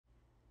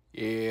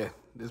Yeah,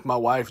 this is my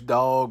wife's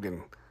dog,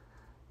 and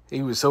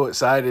he was so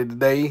excited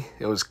today.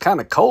 It was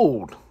kind of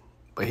cold,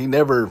 but he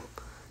never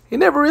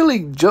really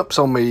jumps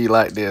on me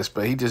like this.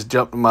 But he just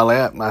jumped in my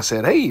lap, and I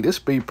said, "Hey, this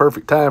would be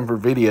perfect time for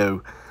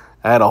video."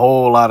 I had a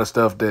whole lot of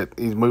stuff that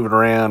he's moving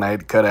around. I had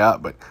to cut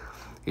out, but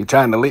he's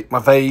trying to lick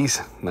my face,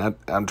 and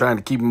I'm trying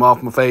to keep him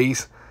off my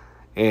face.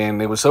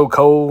 And it was so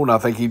cold, I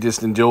think he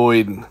just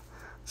enjoyed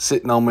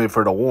sitting on me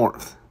for the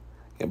warmth.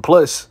 And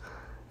plus,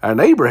 our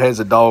neighbor has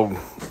a dog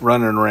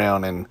running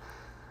around, and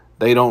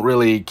they don't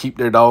really keep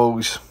their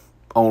dogs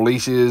on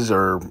leashes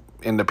or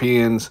in the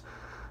pens,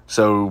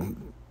 so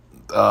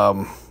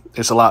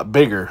it's a lot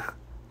bigger.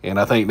 And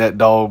I think that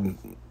dog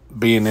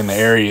being in the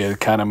area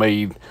kind of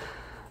made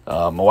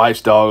my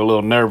wife's dog a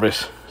little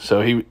nervous.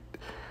 So he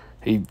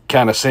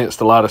kind of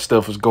sensed a lot of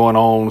stuff was going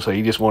on, so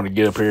he just wanted to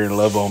get up here and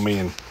love on me.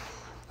 And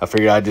I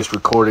figured I'd just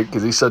record it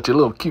because he's such a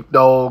little cute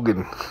dog,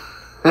 and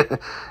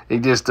he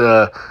just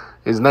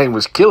his name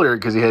was Killer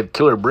because he had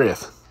killer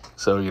breath.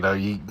 So you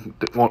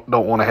don't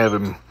want to have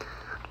him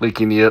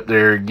licking you up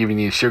there, giving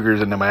you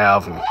sugars in the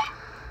mouth, and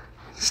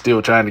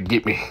still trying to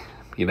get me.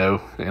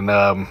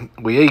 And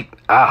we ate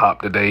IHOP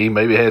today.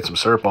 Maybe had some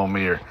syrup on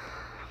me, or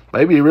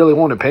maybe he really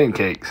wanted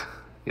pancakes.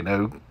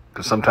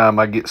 Because sometimes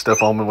I get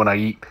stuff on me when I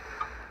eat.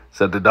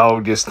 So the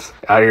dog just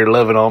out here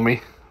loving on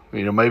me.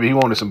 Maybe he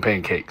wanted some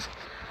pancakes.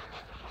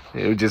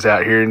 He was just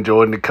out here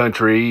enjoying the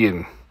country,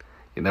 and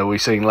we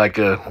seen like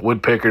a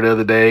woodpecker the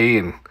other day,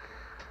 and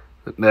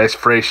nice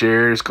fresh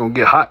air. It's gonna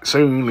get hot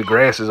soon. The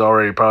grass is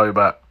already probably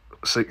about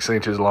 6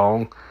 inches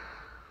long.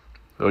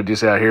 So we're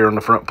just out here on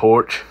the front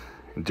porch,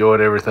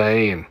 enjoying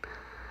everything, and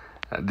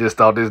I just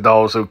thought this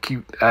dog was so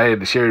cute. I had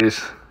to share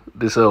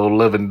this old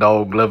loving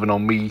dog loving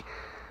on me,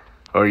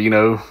 or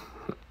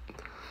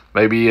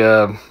maybe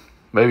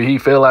he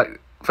felt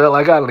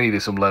like I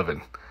needed some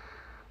loving.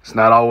 It's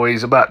not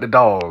always about the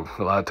dog.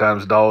 A lot of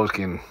times dogs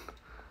can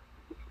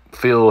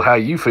feel how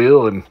you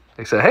feel, and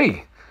they say,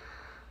 "Hey,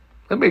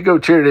 let me go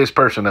cheer this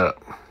person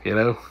up."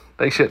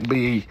 They shouldn't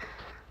be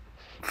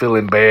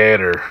feeling bad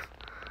or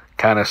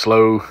kind of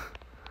slow.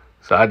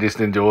 So I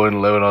just enjoy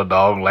loving on a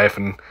dog,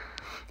 laughing,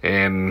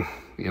 and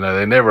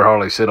they never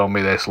hardly sit on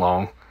me this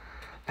long.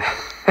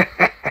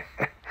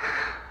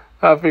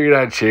 I figured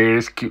I'd share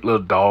this cute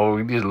little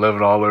dog, just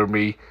loving all over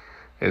me.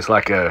 It's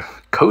like a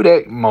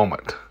Kodak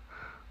moment,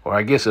 or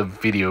I guess a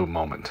video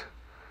moment,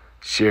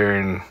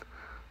 sharing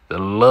the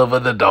love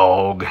of the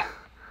dog.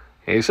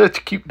 And he's such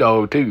a cute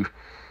dog too.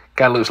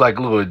 Kind of looks like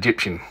a little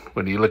Egyptian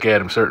when you look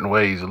at him certain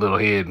ways. A little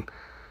head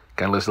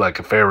kind of looks like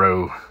a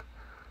pharaoh.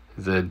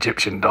 He's an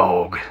Egyptian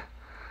dog.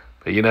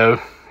 But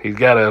he's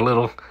got a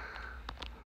little